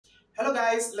Hello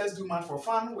guys, let's do math for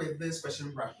fun with this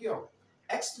question right here.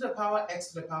 X to the power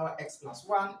x plus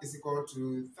 1 is equal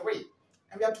to 3.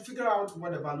 And we have to figure out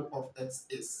what the value of x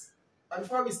is. But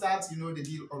before we start, you know the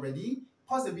deal already.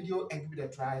 Pause the video and give it a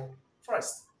try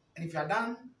first. And if you are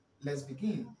done, let's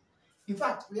begin. In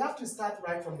fact, we have to start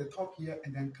right from the top here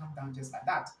and then come down just like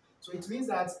that. So it means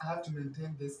that I have to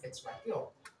maintain this x right here.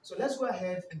 So let's go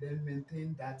ahead and then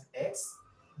maintain that x.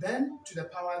 Then to the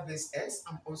power this x,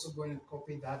 I'm also going to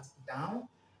copy that down,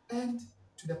 and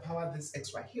to the power this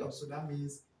x right here. So that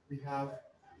means we have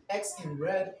x in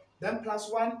red, then plus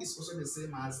 1 is also the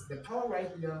same as the power right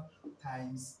here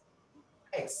times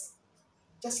x.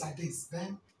 Just like this.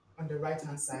 Then on the right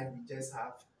hand side, we just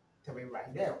have 3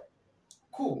 right there.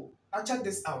 Cool. Now check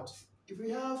this out. If we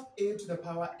have a to the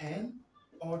power n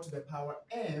or to the power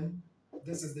m,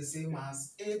 this is the same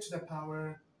as a to the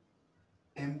power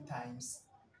m times.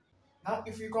 Now,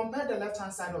 if we compare the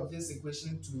left-hand side of this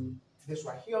equation to this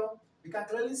right here, we can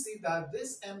clearly see that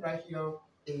this m right here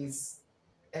is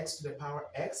x to the power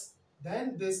x.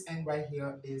 Then this n right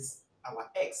here is our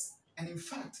x. And in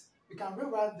fact, we can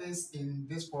rewrite this in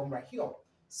this form right here.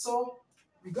 So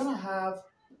we're going to have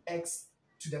x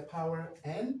to the power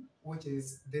n, which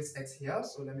is this x here.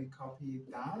 So let me copy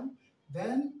it down.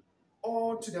 Then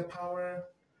or to the power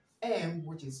m,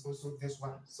 which is also this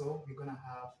one. So we're going to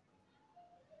have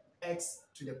x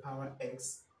to the power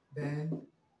x, then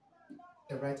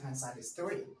the right hand side is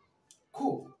 3.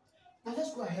 Cool. Now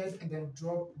let's go ahead and then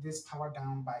drop this power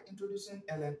down by introducing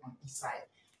ln on each side.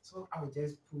 So I will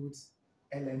just put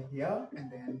ln here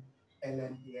and then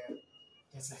ln here,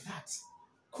 just like that.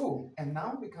 Cool. And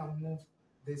now we can move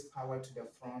this power to the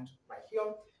front right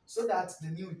here, so that the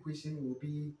new equation will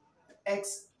be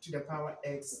x to the power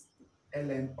x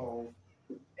ln of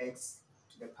x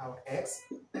to the power x,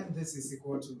 and this is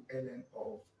equal to ln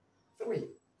of 3.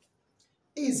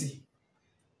 Easy.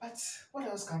 But what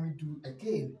else can we do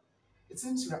again? It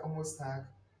seems we are almost stuck.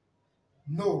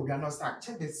 No, we are not stuck.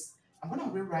 Check this. I'm going to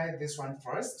rewrite this one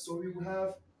first. So we will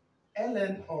have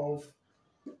ln of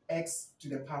x to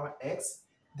the power x.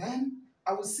 Then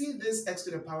I will see this x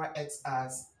to the power x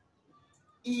as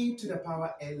e to the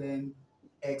power ln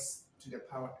x to the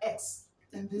power x.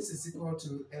 And this is equal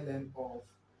to ln of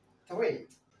 3.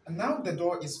 And now the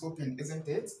door is open, isn't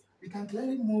it? We can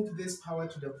clearly move this power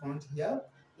to the front here.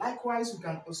 Likewise, we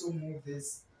can also move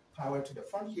this power to the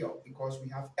front here because we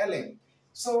have ln.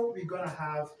 So we're going to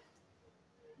have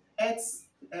x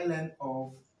ln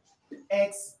of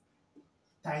x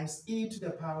times e to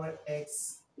the power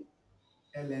x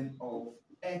ln of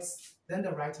x. Then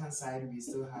the right hand side, we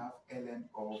still have ln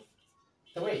of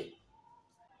 3.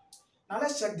 Now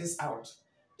let's check this out.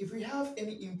 If we have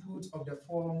any input of the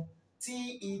form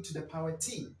t e to the power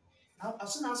t, now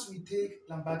as soon as we take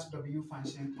Lambert W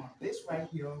function on this right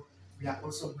here, we are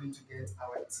also going to get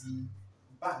our t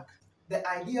back. The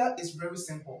idea is very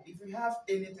simple. If we have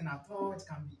anything at all, it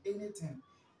can be anything,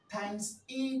 times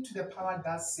e to the power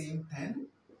that same 10.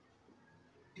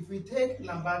 If we take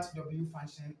Lambert W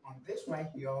function on this right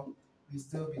here, we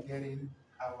still be getting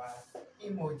our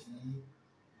emoji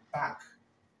back.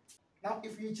 Now,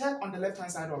 if we check on the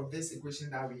left-hand side of this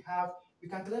equation that we have, we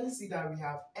can clearly see that we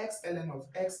have x ln of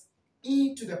x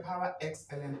e to the power x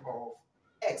ln of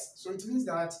x. So it means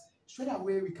that straight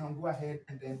away we can go ahead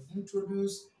and then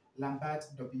introduce Lambert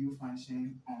W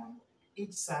function on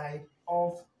each side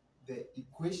of the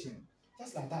equation,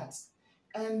 just like that.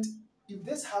 And if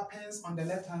this happens on the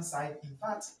left-hand side, in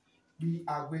fact, we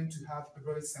are going to have a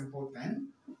very simple thing.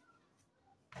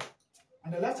 On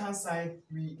the left-hand side,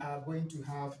 we are going to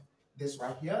have this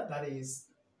right here, that is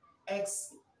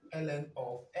x ln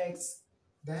of x.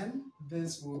 Then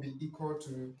this will be equal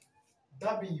to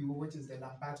w, which is the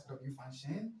Lambert W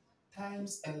function,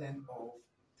 times ln of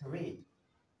 3.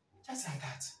 Just like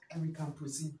that. And we can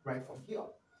proceed right from here.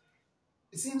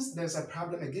 It seems there's a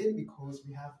problem again because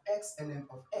we have x ln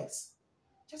of x.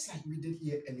 Just like we did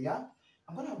here earlier,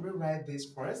 I'm going to rewrite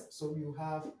this first. So we will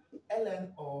have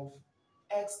ln of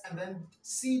x, and then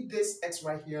see this x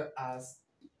right here as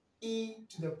e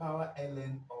to the power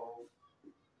ln of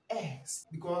x,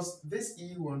 because this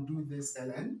e will undo this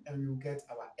ln and we will get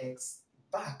our x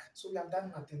back. So we have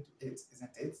done nothing to it,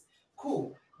 isn't it?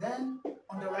 Cool. Then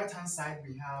on the right hand side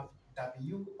we have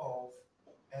w of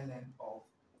ln of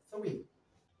 3.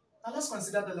 Now let's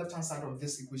consider the left hand side of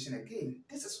this equation again.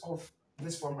 This is of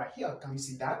this form right here. Can you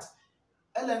see that?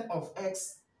 ln of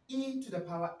x e to the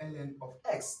power ln of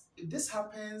x. If this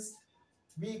happens,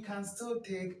 we can still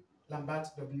take Lambert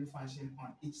W function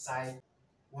on each side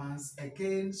once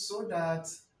again, so that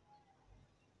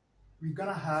we're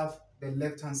gonna have the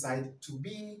left hand side to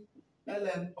be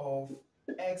ln of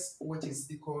x, which is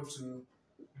equal to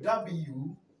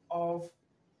w of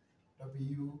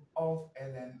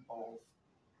ln of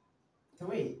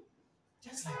 3,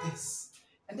 just like this.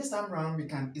 And this time around, we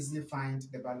can easily find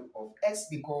the value of x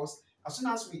because as soon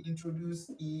as we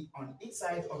introduce e on each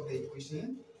side of the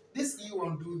equation, this e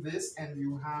will do this and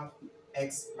you have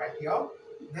x right here.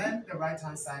 Then the right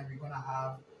hand side, we're going to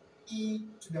have e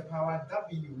to the power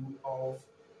w of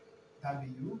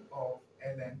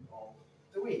ln of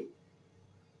 3.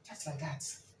 Just like that.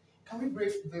 Can we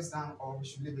break this down or we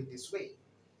should leave it this way?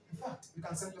 In fact, we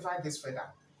can simplify this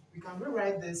further. We can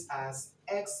rewrite this as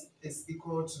x is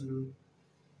equal to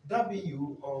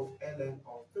w of ln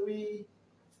of 3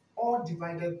 all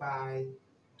divided by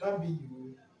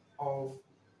w of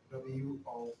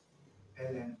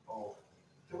ln of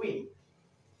 3.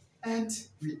 And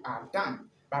we are done.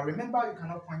 But remember, you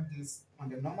cannot point this on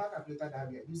the normal calculator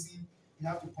that we are using. You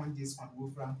have to point this on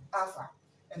Wolfram Alpha.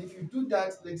 And if you do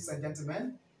that, ladies and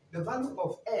gentlemen, the value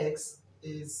of x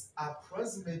is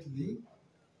approximately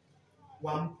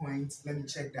 1 point, let me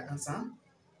check the answer,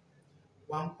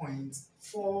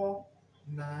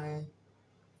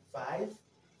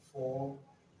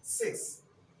 1.49546.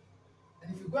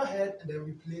 And if you go ahead and then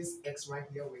replace x right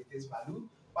here with this value,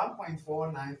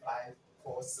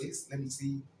 1.49546, let me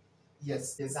see,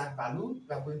 yes, the exact value,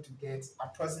 we are going to get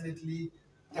approximately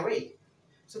 3.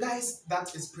 So guys,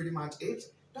 that is pretty much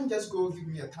it. Don't just go give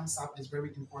me a thumbs up. It's very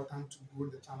important to grow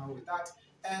the channel with that.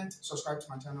 And subscribe to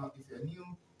my channel if you're new.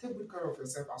 Take good care of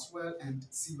yourself as well and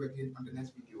see you again on the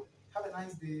next video. Have a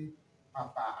nice day.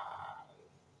 Bye-bye.